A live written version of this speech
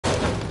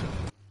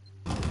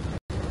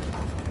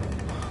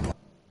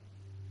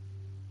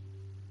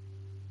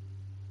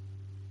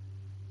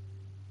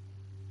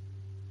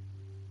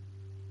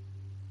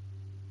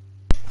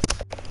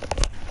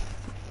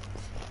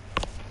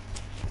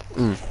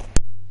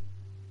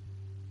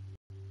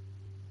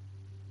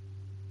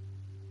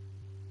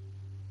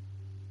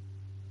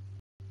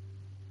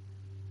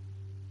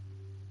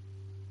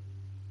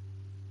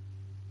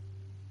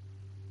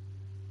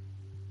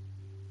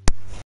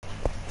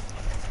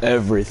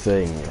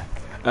Everything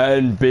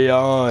and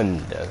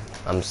beyond.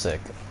 I'm sick.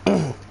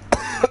 Long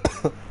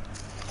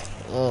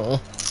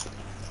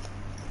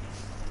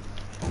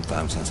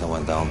time since I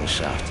went down the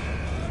shaft.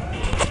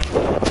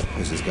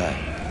 Who's this guy?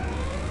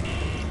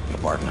 Your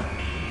partner.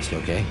 Is he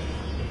okay?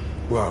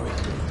 Where are we?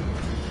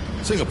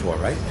 Singapore,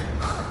 right?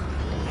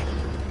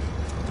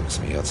 Don't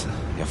смеется.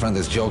 Your friend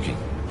is joking.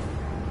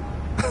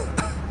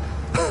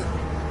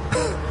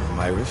 I'm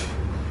Irish.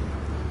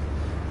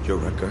 You're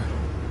Rutger.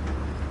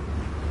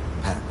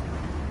 Pat.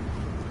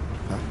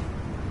 Huh?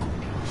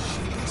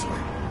 Shit, that's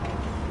right.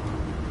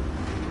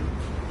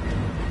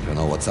 You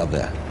know what's up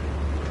there?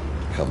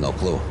 You have no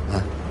clue,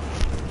 huh?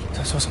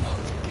 That's awesome.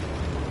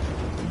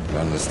 You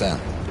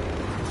understand?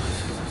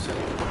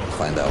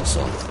 Find out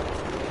soon.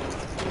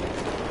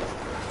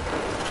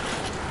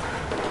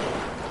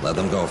 Let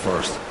them go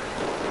first.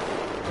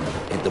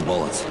 Hit the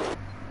bullets.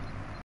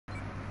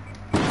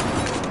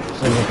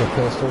 Send up a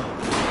pistol.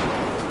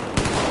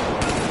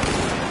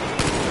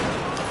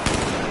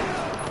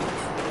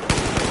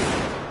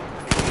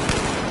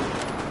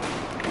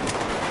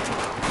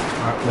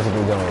 Alright, let's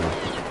get going.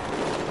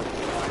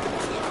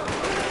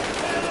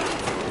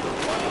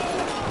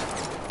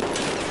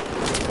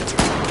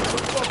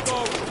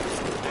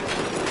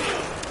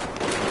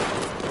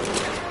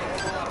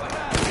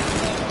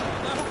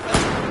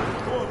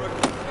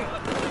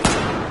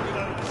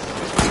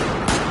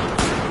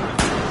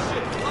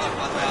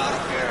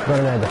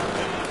 Grenade.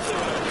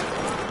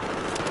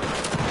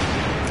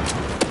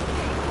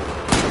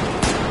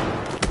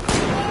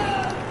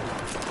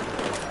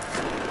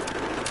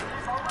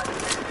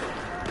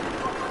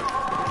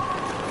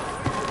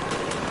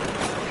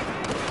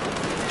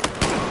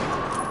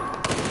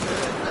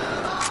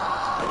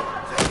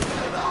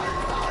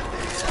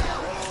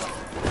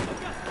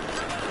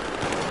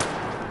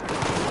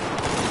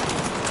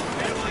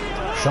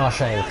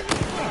 Shawshank.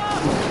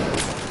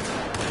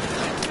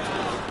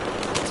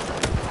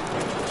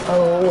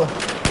 Oh.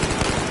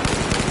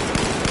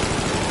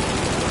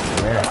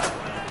 Yeah.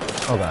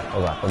 Oh god,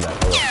 oh god, oh god,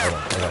 oh god, oh god,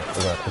 oh god, oh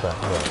god, oh god,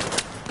 oh god.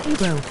 Hey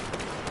bro.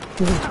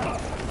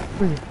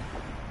 Wait.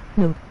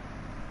 No.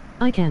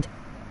 I can't.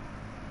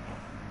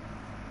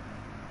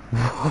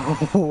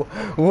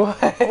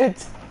 What?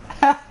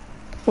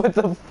 What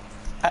the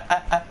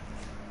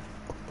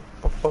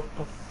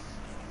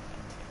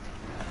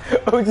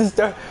Oh, just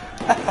start.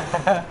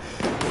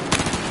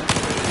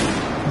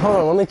 Hold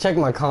on, let me check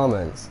my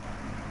comments.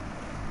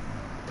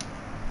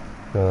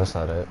 No, that's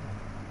not it.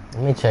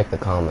 Let me check the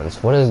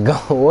comments. What is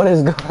what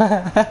is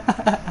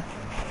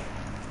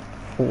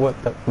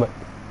what the what?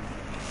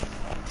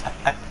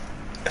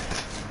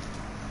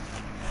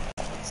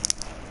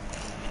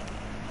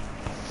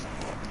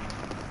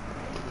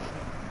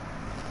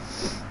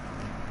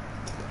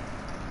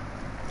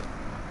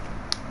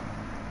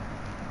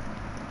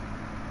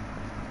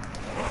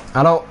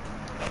 I don't.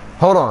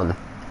 Hold on.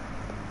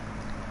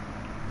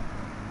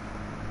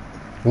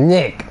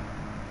 Nick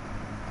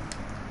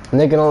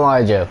and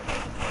Elijah,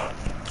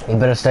 you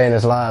better stay in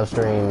this live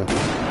stream.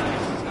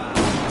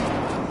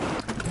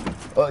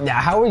 Yeah,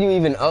 how are you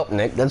even up,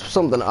 Nick? That's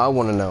something I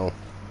want to know.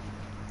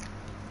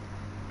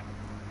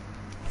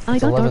 I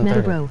got dark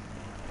matter, bro.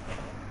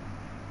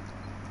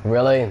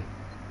 Really?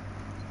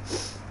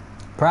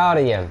 Proud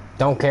of you.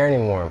 Don't care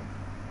anymore.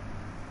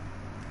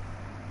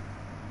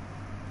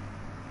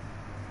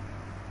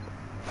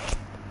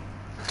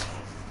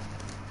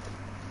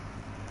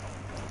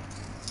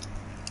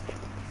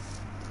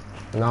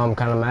 No, I'm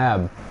kind of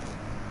mad.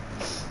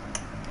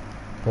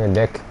 You're a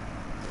dick.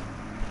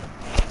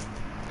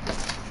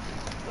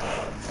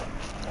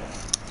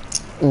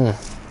 I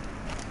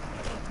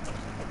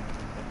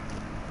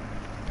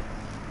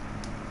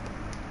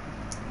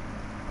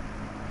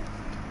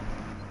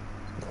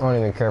don't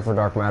even care for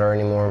dark matter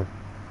anymore.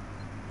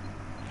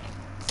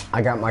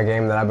 I got my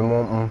game that I've been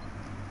wanting.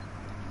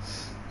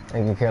 I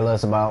can care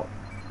less about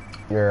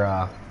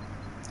your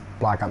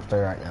Black Ops 3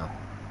 right now.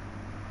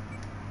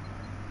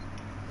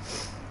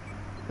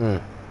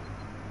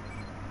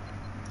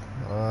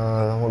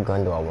 What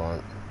gun do I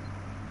want?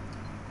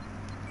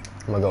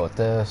 I'm gonna go with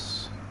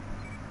this.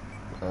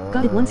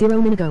 Got it 10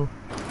 minute ago.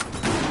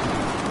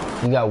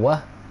 You got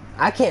what?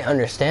 I can't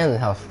understand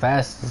how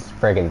fast this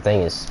friggin'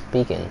 thing is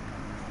speaking.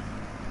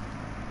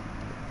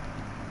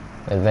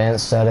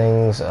 Advanced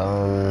settings,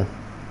 yeah,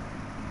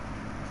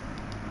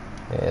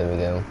 there we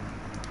go.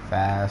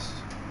 Fast.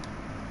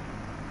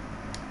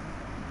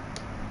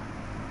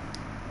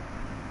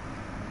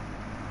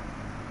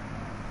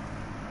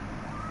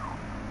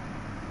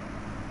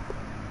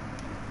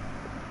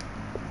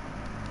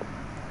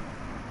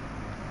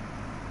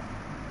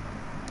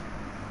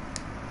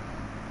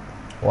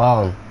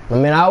 Wow. I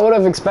mean, I would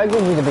have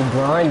expected you to be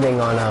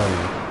grinding on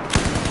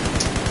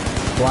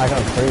Black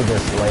Ops 3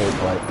 this late,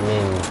 but I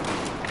mean,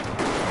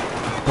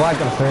 Black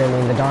Ops 3, I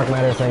mean, the Dark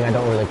Matter thing, I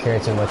don't really care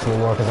too much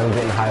anymore because I'm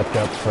getting hyped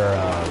up for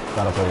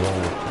Battlefield 1.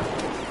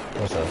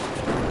 What's up?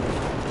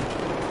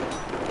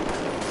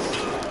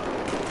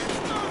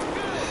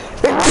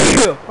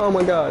 Oh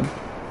my god.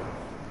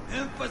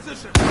 In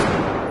position.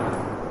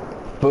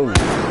 Boom.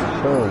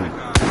 Boom.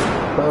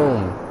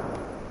 Boom.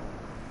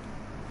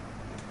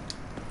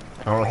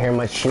 I don't hear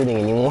much shooting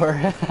anymore.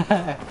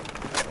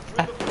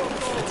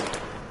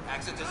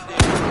 Exit to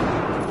stage.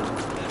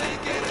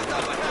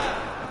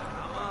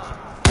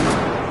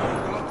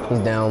 He's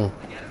down.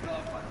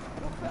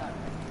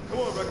 Come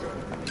on, Wrecker.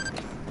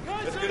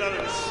 Let's get out of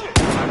this shit.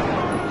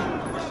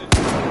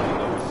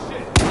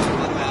 Shit.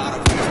 Out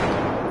of here.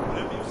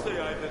 Whatever you say,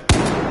 Ivan.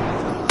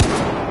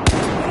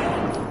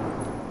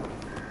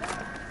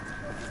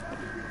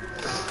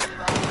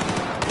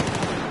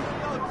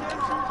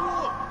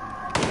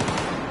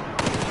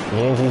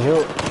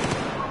 Shoot.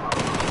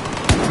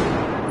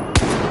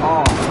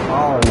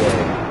 Oh yeah.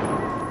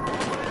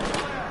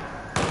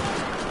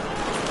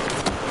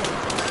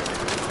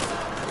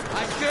 I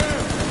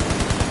can.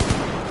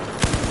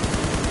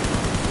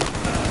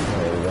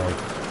 There we go.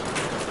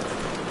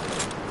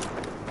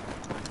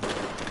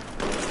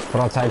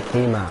 Prototype D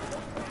map.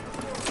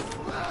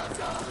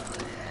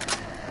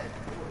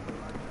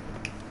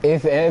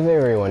 If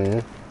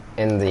everyone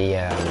in the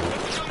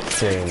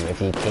stream, if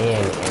you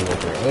can and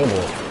if you're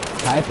able,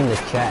 type in the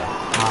chat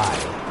hi,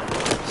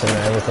 so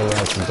now everything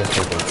else is just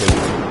complete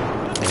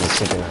and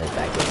synchronized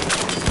back in.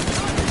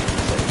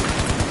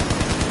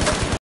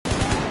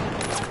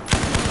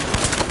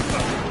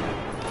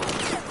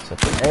 So if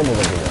you're able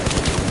to do that,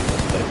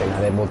 but if you're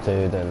not able to,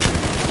 then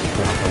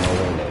knock on the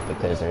window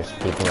because there's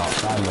people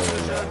outside the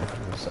window.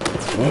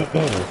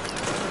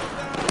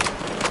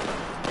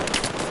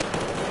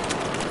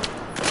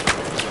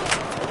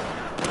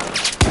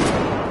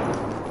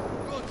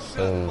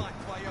 So.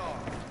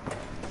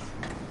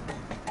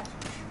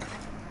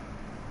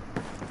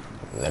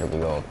 There we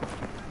go.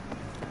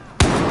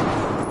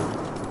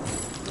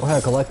 Oh, hey, a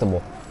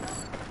collectible.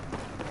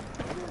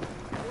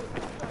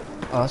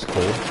 Oh, that's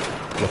cool.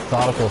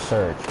 Methodical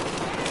search.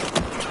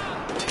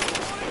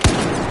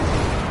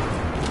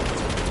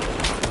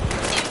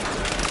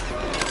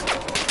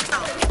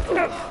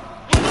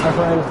 Hi,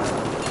 friend.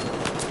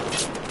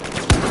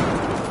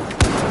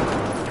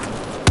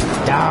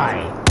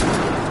 Die.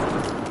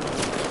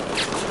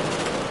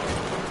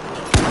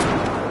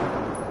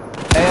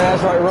 Hey,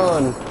 that's right,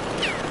 run.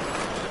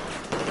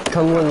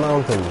 Cumberland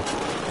Mountain.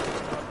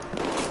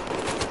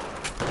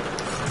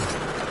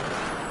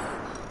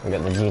 We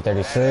got the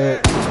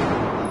G36.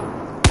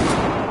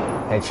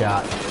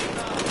 Headshot.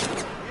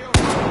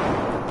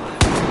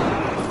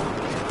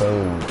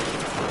 Boom.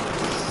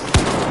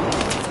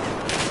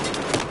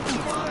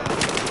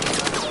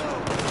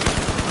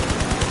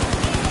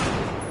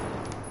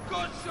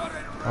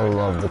 I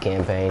love the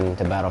campaign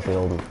to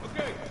Battlefield.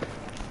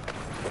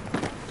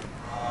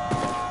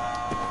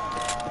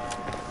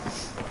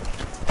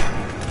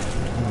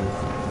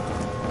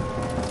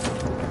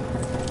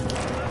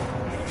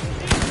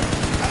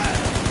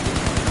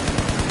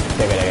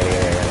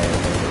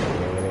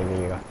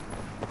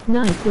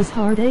 Knife was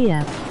hard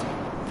AF.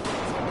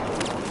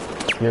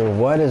 Your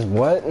what is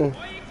what?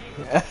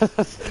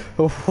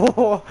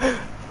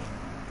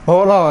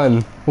 Hold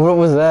on. What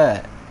was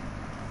that?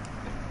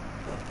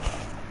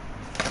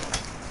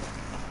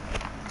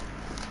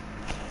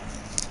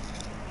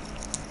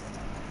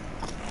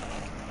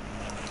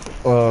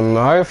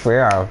 Knife,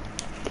 yeah.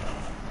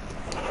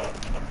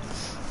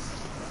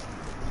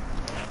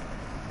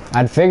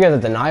 I'd figure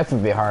that the knife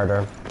would be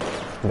harder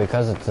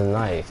because it's a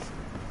knife.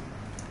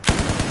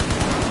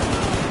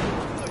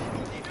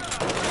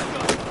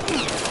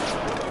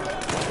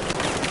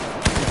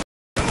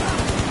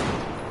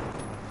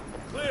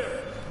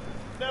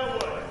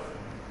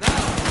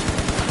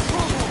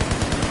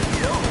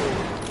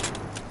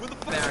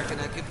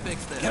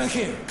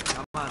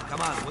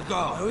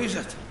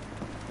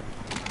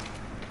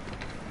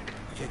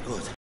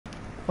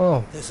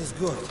 Oh. This is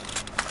good.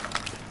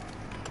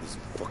 This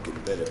fucking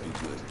better be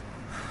good.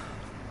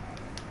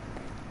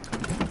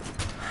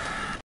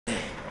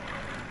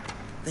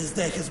 This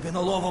day has been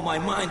all over my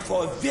mind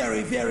for a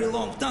very, very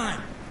long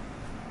time.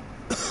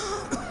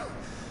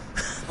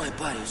 My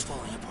body is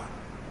falling apart.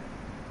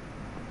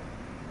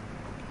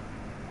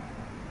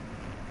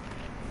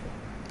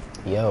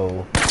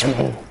 Yo.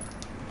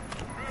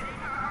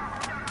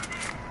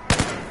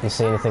 You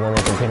see anything on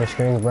the computer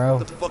screens, bro?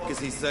 What the fuck is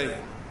he saying?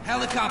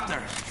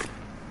 Helicopter!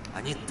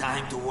 I need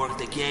time to work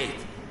the gate.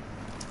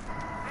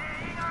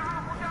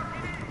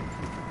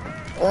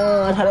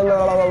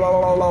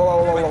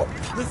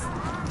 Listen.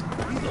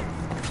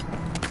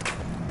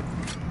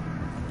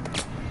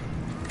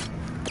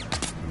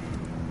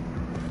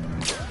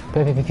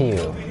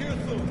 Pew.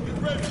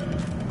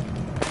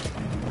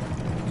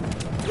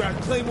 Grab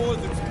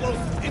claymores,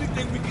 explosives,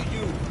 anything we can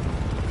use.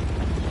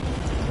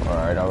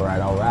 Alright.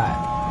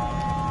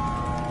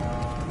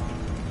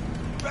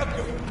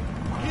 Raptor,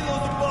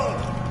 kilos above.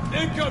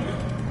 Incoming!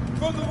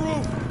 From the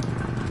roof!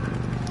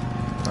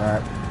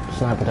 Alright,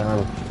 sniper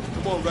time.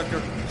 Come on,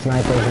 Wrecker.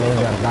 Snipers may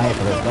got die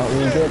for this, but we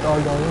get all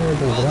the way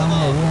to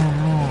drive, yeah.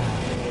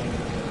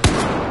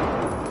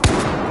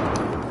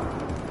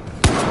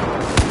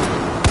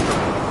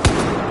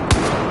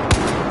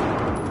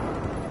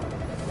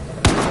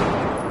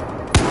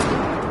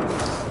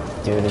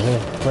 Dude, is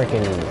this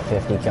freaking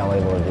 50 cal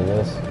able to do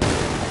this?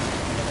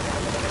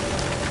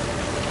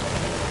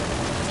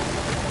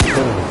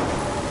 Ooh.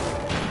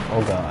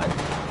 Oh god.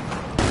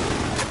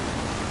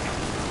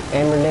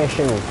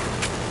 Ammunition.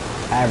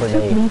 Took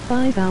Aberdeen. me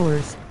 5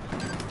 hours.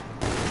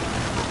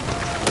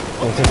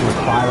 It took me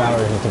 5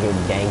 hours to get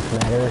gank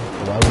matter.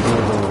 Why would you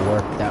even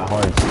work that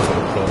hard to get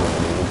a camo,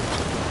 dude?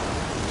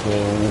 I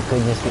mean, you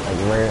could just get like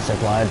rare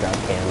supply drop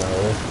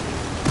camos.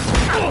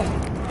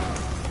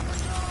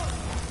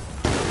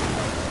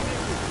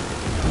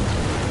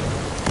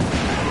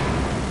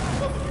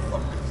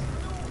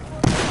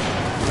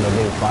 But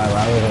dude, 5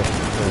 hours is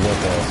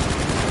ridiculous.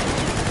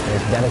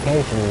 It's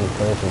dedication,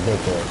 but it's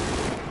ridiculous.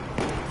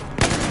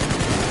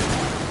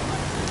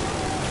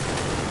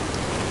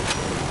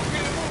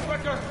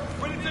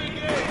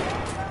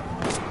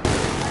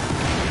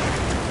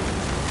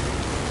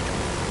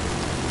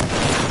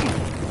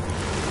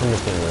 I'm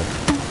just gonna look.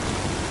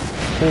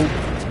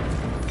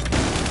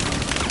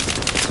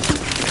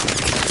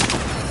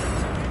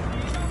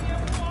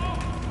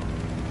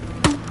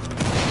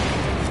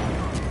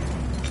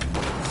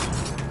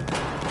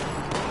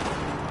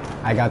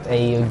 I got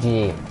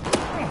AUG.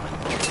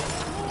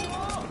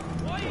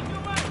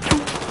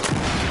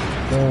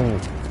 Boom.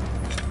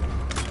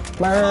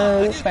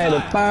 Burn, baby,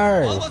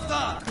 burn. Almost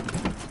done.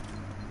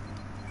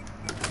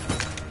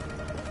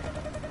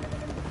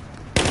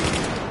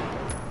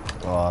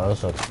 Oh,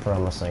 this looks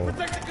promising.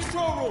 Protect the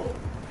control room.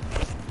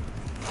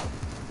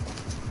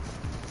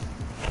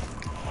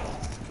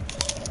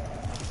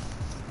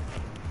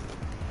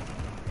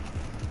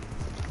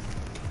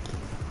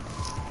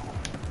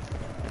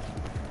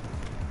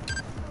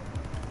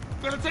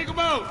 Gonna take him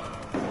out.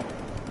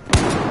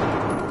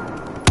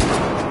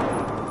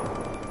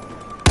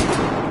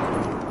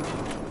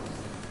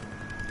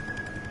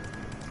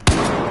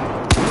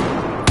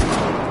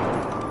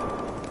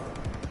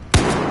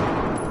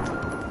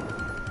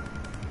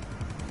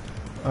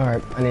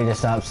 Alright, I need to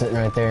stop sitting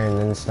right there and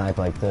then snipe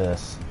like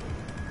this.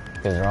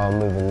 Because they're all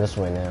moving this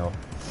way now.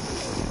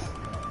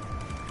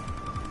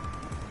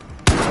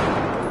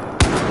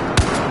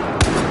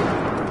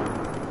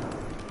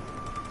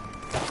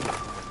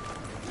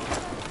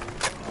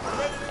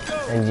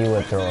 And you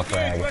would throw a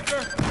frag.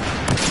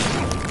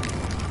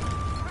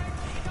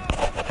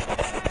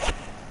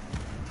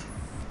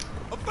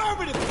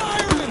 Affirmative,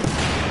 firing!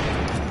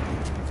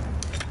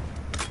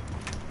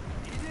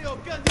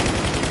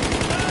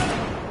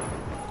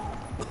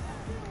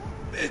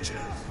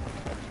 Bitches.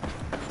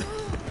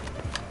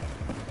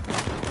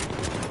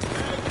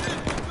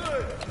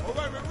 Good. All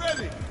right, we're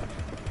ready.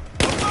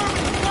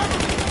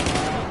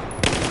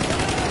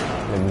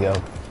 There we go.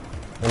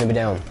 Enemy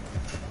down.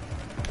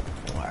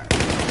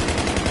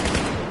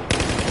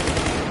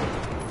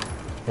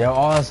 Yo,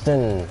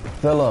 Austin,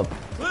 Philip,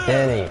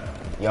 Danny,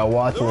 y'all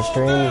watching the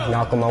stream?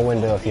 Knock on my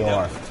window if you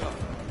are.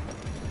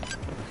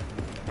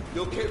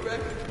 You okay,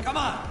 Rick? Come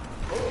on.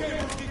 Okay,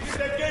 Rookie, get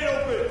that gate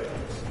open.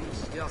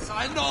 Yes,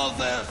 I know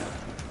this.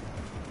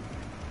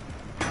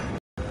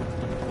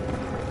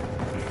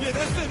 Yeah,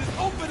 that's it. It's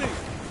opening.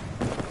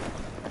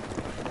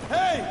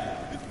 Hey,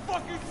 it's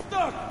fucking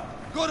stuck.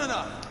 Good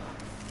enough.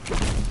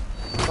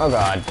 Oh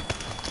god.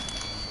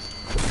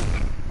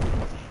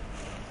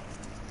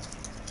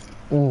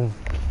 Ooh.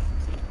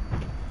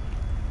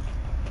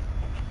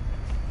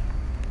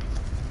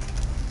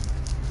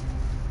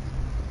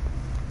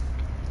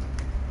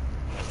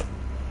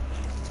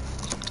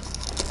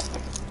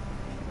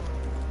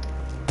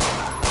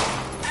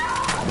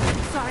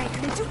 Sorry,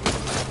 did you?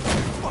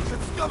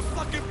 Fucking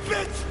scum-sucking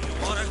bitch.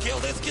 Wanna kill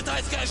this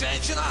китайская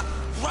женщина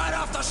right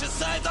after she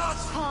said that?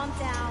 Calm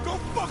down. Go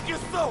fuck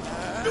yourself.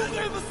 You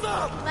gave us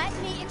up. Let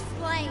me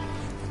explain.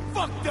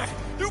 Fuck that.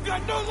 You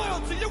got no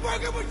loyalty. You're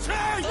working with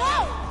Chang.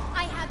 No!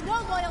 I have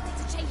no loyalty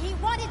to Cheng. He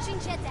wanted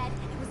Xinjie dead.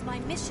 It was my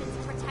mission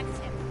to protect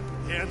him.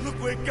 Yeah, look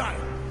where it got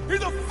him.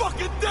 He's a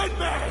fucking dead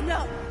man.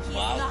 No, he's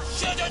Well, not.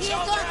 shoot your He's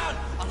children! not.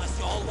 Unless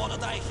you all wanna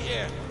die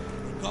here.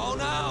 Go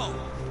now.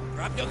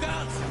 Grab your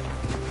guns.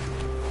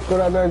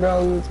 Grab your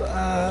guns. Come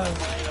on.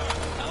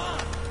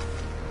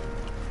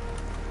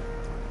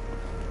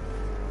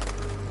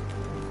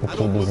 I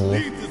don't TBZ.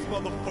 believe this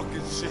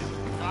motherfucking shit.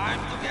 Time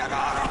to get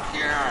out of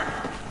here.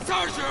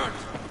 Sergeant,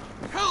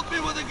 help me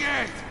with the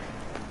gate.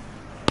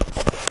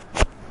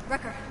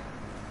 Wrecker,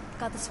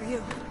 got this for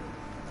you.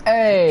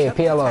 Hey,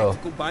 PLO.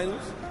 Tactical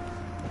violence?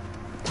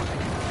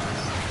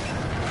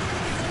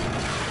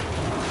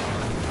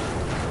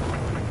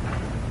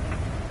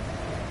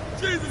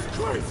 Jesus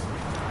Christ!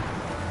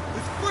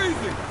 It's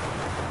freezing!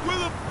 Where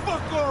the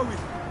fuck are we?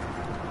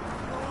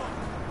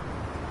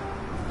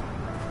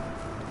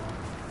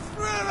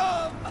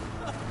 Freedom!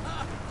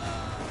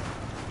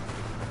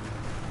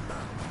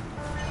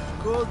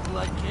 Good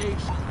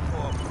location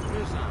for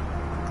prison.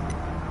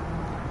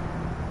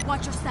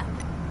 Watch your step.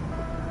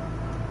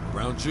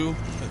 Ground you?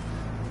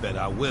 Bet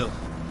I will.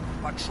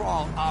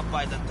 Patrol up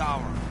by the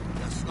tower.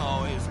 The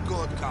snow is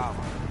good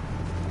cover.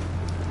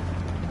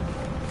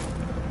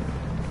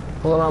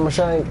 Pull it on my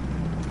shank.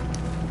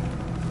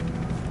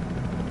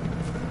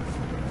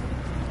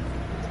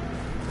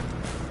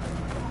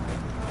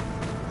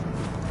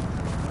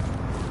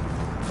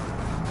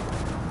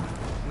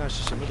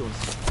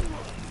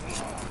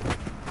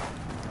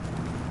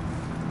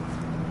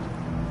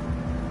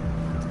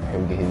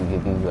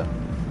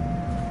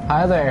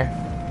 Hi there.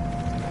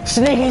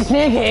 Sneaky,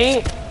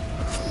 sneaky!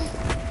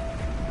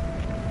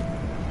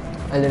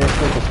 A little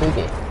sneaky,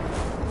 sneaky.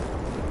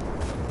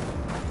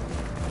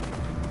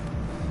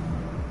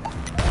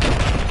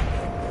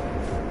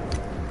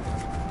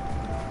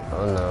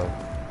 Oh no.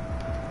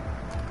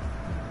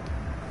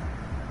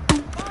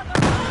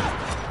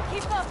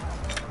 Keep up!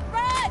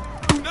 Run!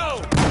 No!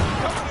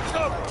 Cover the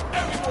cover!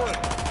 Everyone!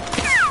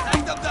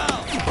 Take them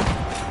down!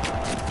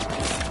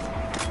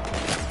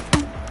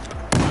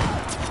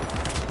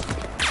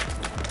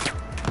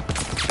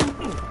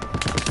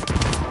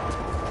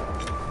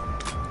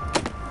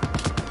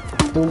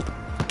 Doop.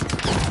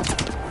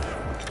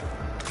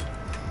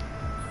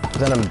 Is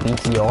that a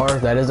BTR?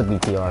 That is a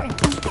BTR.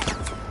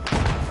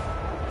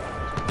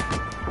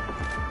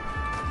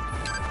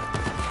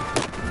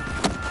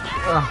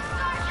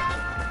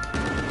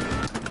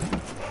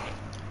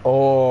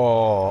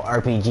 Oh,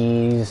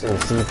 RPGs and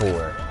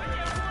C4.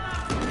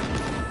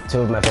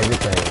 Two of my favorite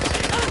things.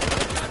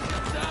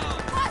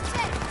 Watch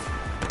it!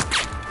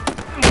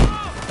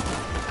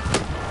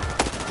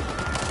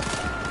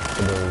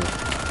 Kaboom.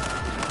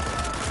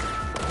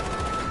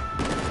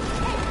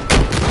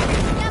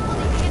 Careful,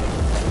 these kids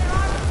with their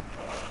armor.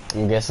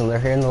 I'm guessing they're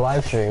here in the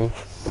live stream.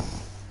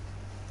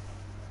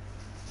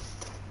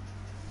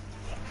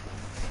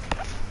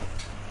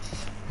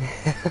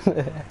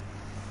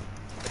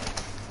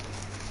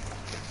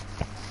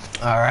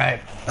 All right.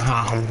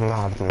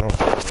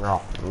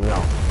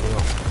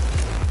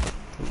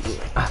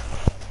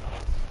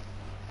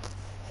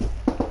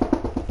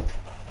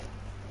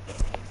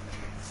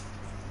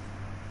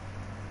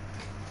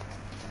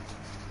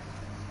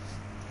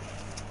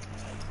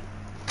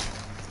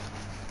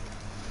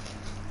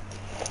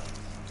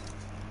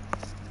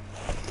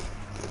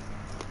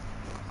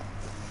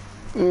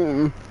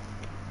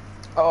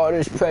 Oh,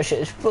 this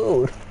precious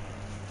food.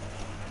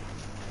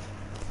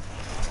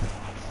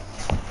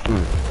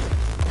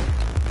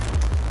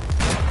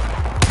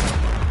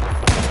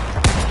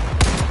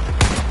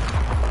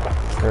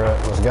 Screw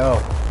it, let's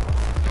go.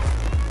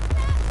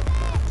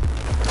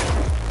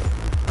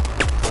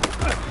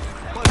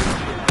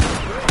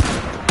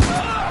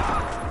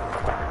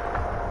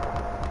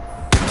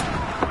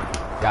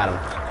 Got him.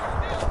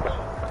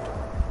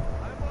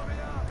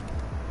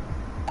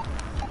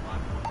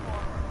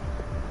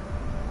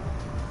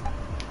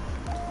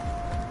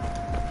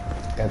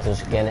 Got this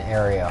skin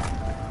area.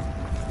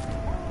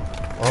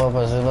 Oh,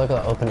 is there like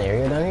an open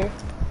area down here?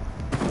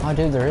 Oh,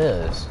 dude, there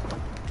is.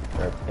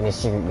 Or any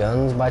secret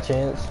guns by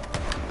chance?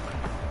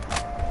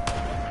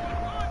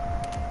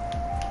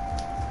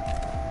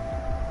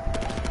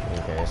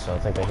 Okay, so I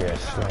think I hear a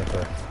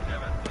sniper.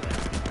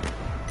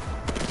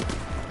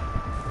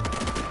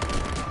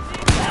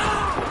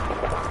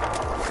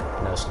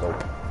 No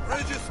scope.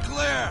 Bridge is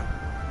clear!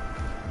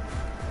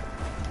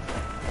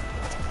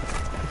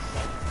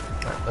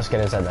 Alright, let's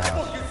get inside the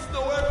house. Fucking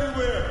snow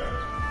everywhere!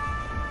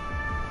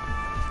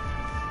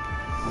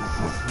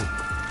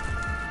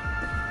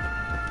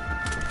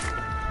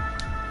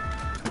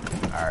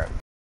 Alright.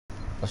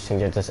 Let's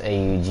get this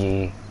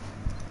AUG.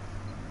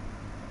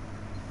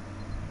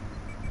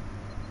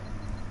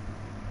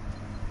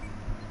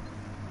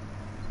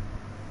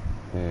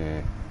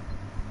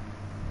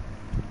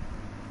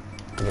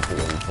 Get the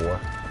M4.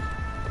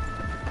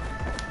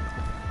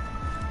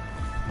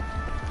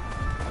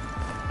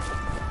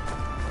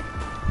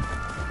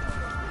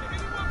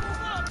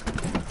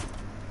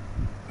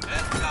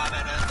 It's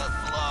coming in the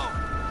slope.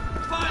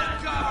 Find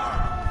cover!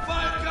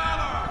 Find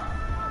cover!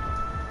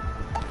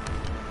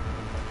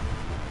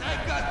 They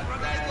got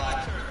grenade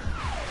launchers!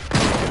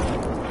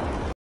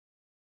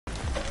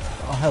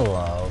 Oh,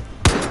 hello.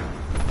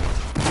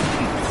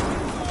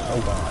 Oh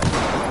god.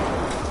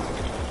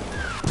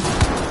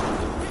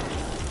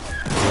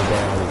 You're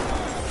down.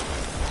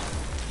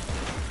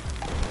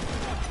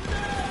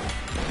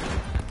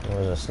 There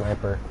was a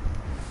sniper.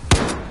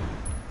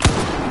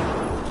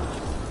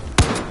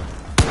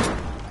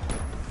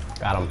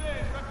 Got him.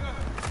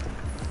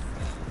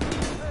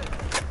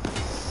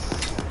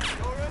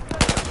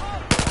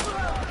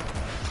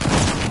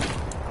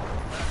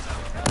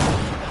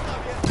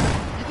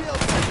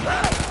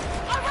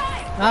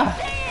 Ah.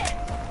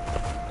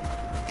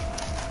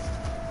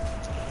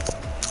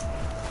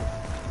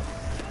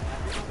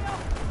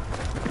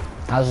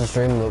 How's the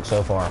stream look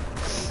so far?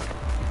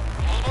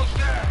 Almost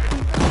there!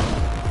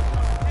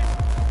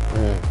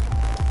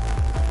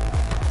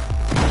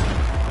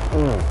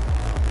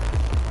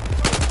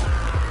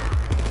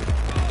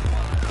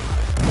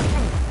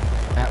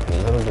 That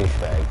little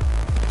douchebag.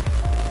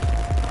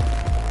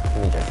 Let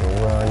me just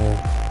run.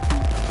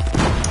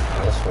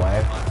 this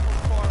way.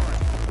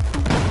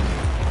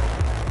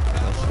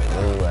 Let's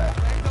do that.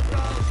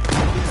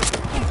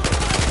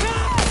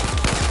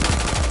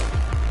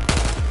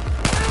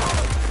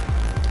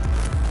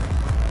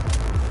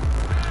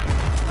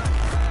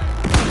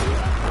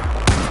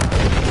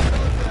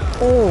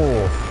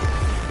 Oh!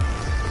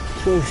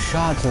 2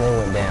 shots and they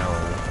went down.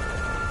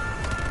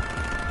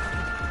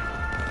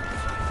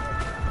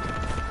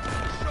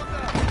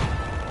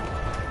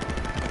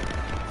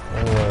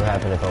 What would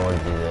happen if I were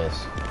to do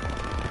this?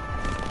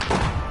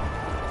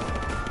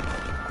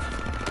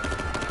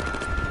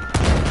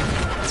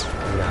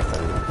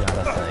 Nothing. Not a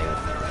thing.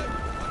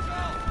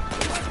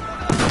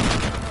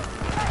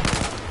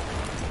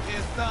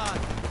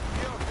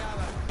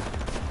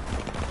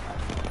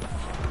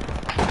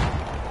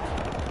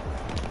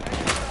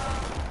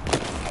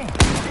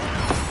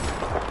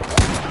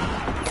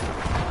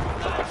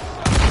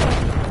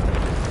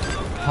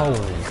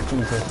 Holy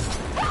Jesus.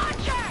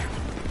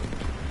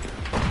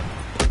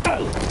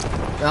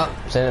 Oh,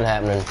 seen it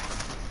happening.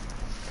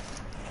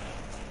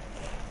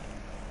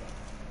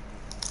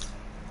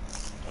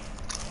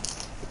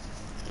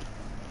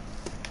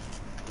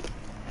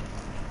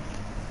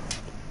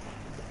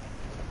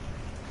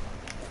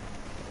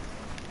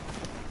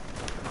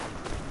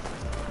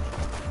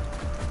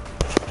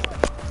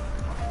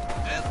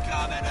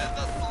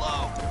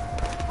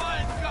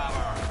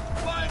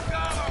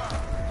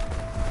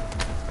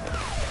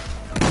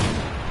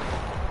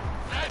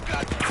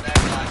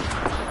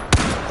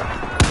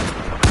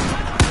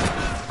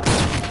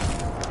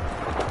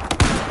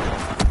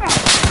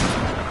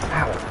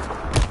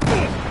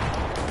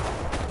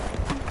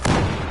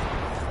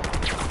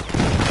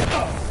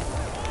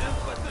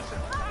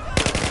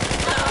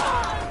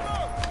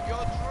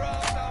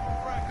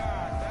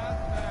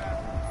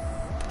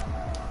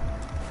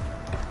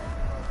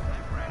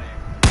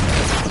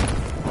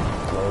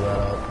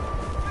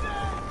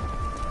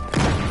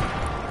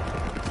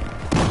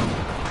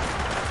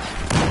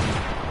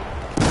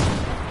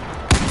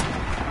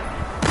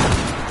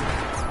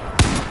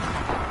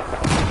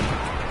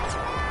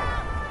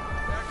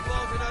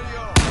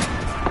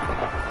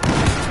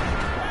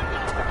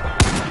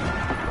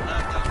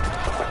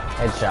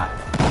 Headshot.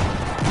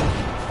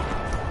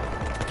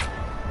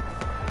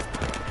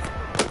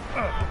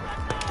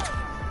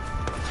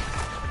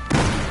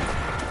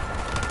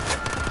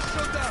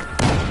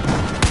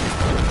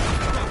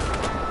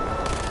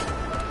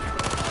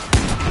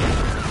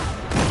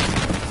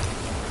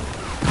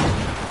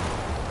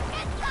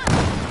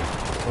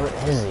 Where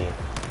is he?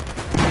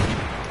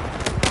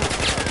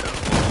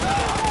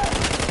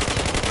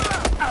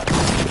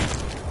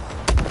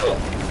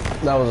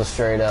 That was a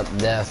straight up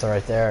death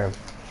right there.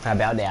 How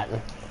about that?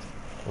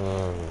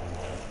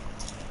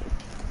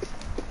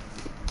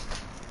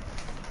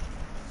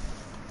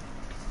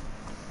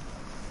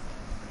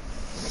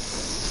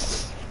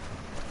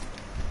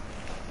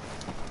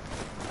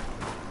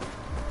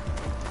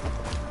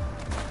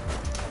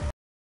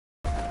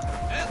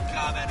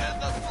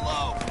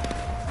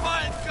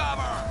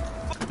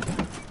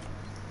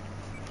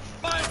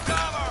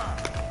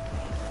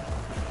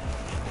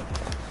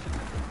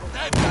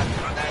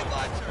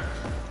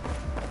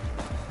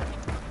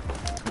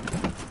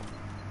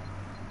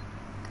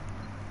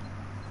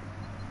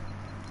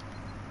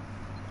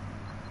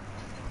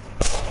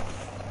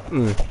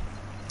 I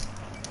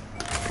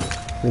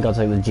think I'll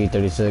take the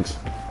G36.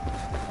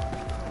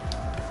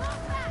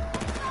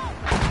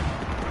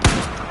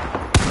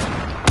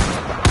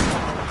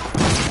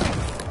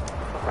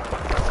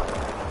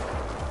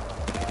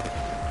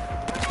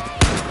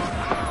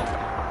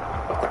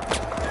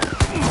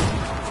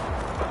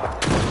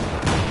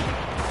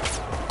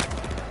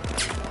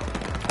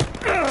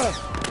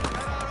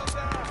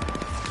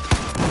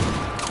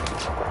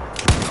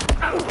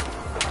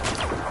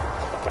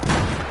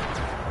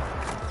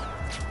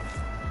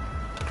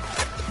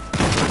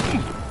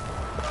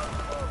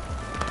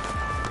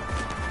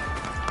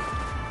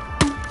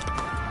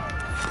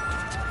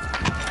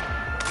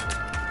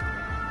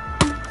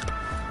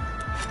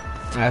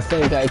 I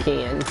think I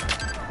can.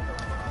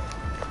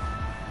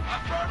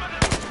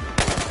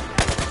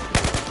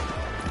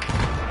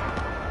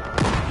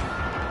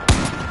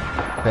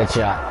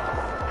 Headshot.